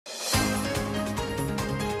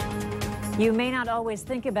You may not always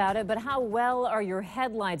think about it, but how well are your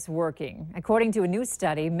headlights working? According to a new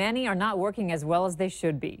study, many are not working as well as they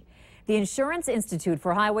should be. The Insurance Institute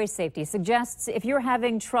for Highway Safety suggests if you're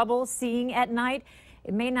having trouble seeing at night,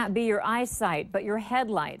 it may not be your eyesight, but your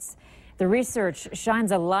headlights. The research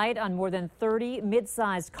shines a light on more than 30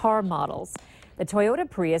 mid-sized car models. The Toyota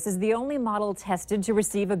Prius is the only model tested to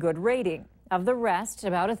receive a good rating. Of the rest,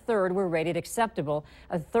 about a third were rated acceptable,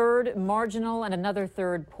 a third marginal, and another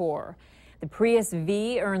third poor. The Prius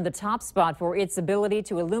V earned the top spot for its ability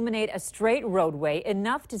to illuminate a straight roadway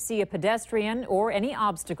enough to see a pedestrian or any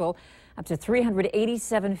obstacle up to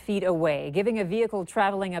 387 feet away, giving a vehicle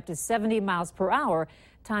traveling up to 70 miles per hour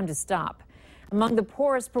time to stop. Among the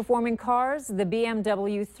poorest performing cars, the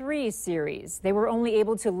BMW 3 Series. They were only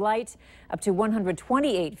able to light up to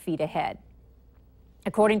 128 feet ahead.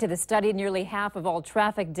 According to the study, nearly half of all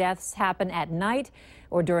traffic deaths happen at night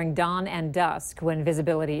or during dawn and dusk when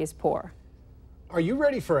visibility is poor. Are you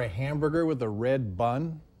ready for a hamburger with a red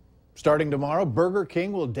bun? Starting tomorrow, Burger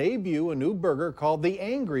King will debut a new burger called the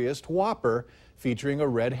Angriest Whopper, featuring a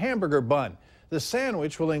red hamburger bun. The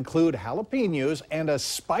sandwich will include jalapenos and a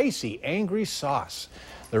spicy angry sauce.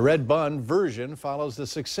 The red bun version follows the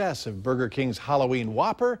success of Burger King's Halloween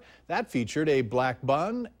Whopper. That featured a black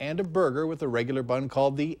bun and a burger with a regular bun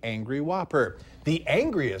called the Angry Whopper. The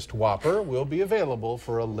Angriest Whopper will be available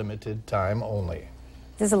for a limited time only.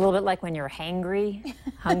 This is a little bit like when you're hangry,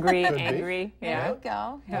 hungry, angry. There you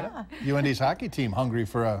go. Yeah. UND's hockey team hungry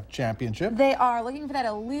for a championship. They are looking for that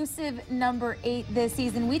elusive number 8 this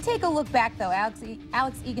season. We take a look back, though.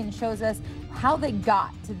 Alex Egan shows us how they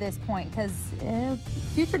got to this point, because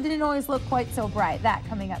future didn't always look quite so bright. That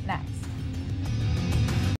coming up next.